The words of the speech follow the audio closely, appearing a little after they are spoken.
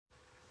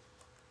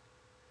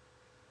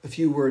A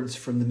few words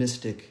from the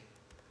mystic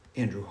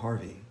Andrew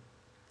Harvey,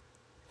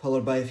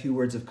 followed by a few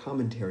words of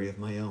commentary of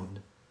my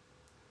own.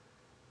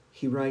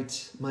 He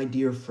writes, "My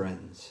dear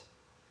friends,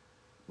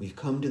 we've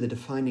come to the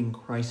defining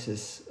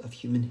crisis of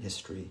human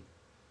history.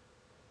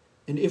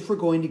 And if we're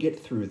going to get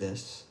through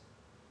this,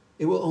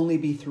 it will only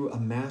be through a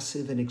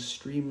massive and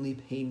extremely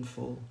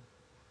painful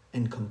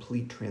and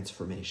complete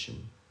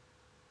transformation.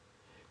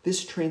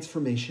 This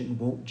transformation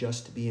won't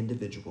just be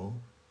individual.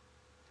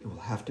 It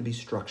will have to be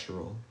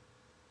structural.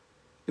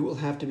 It will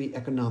have to be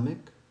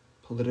economic,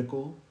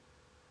 political,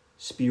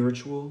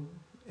 spiritual,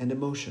 and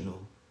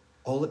emotional,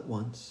 all at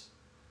once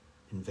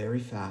and very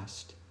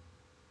fast.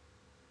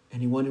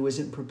 Anyone who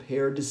isn't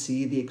prepared to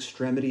see the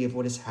extremity of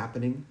what is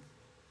happening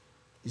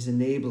is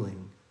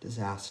enabling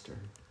disaster.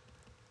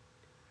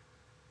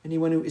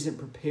 Anyone who isn't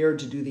prepared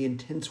to do the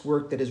intense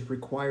work that is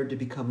required to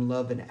become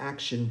love in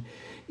action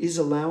is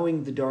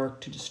allowing the dark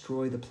to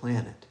destroy the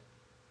planet.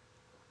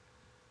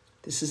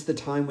 This is the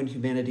time when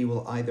humanity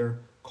will either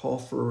call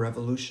for a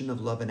revolution of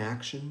love and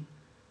action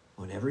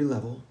on every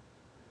level,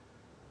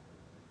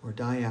 or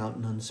die out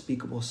in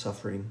unspeakable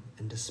suffering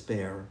and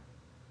despair.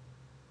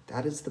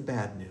 That is the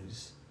bad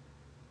news,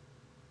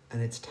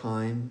 and it's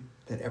time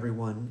that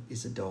everyone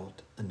is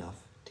adult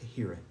enough to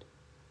hear it.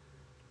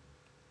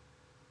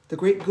 The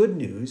great good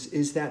news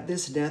is that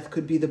this death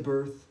could be the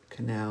birth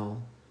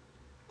canal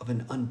of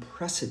an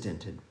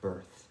unprecedented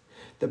birth,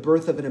 the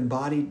birth of an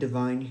embodied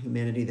divine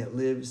humanity that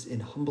lives in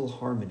humble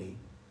harmony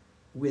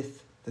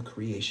with the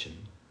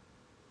creation.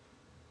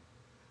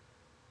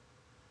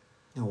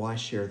 Now, why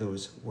share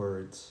those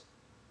words?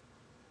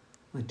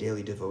 My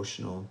daily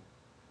devotional,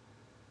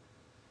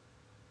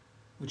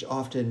 which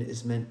often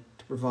is meant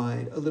to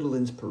provide a little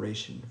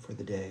inspiration for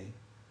the day.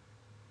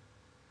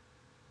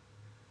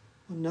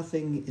 Well,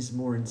 nothing is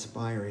more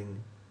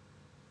inspiring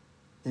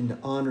than to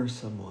honor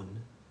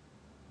someone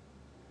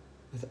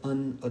with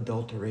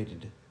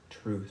unadulterated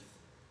truth,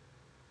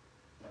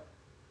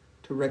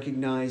 to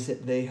recognize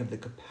that they have the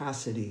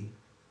capacity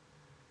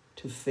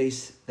to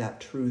face that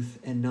truth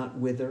and not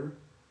wither,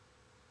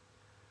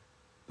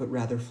 but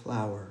rather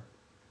flower.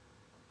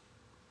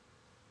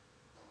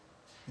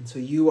 And so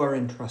you are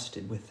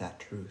entrusted with that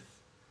truth,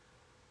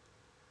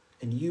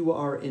 and you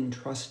are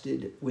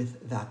entrusted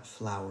with that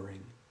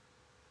flowering.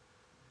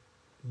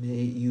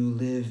 May you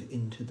live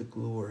into the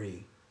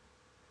glory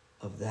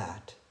of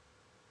that,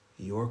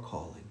 your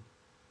calling,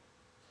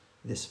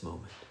 this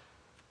moment.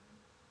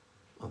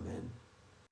 Amen.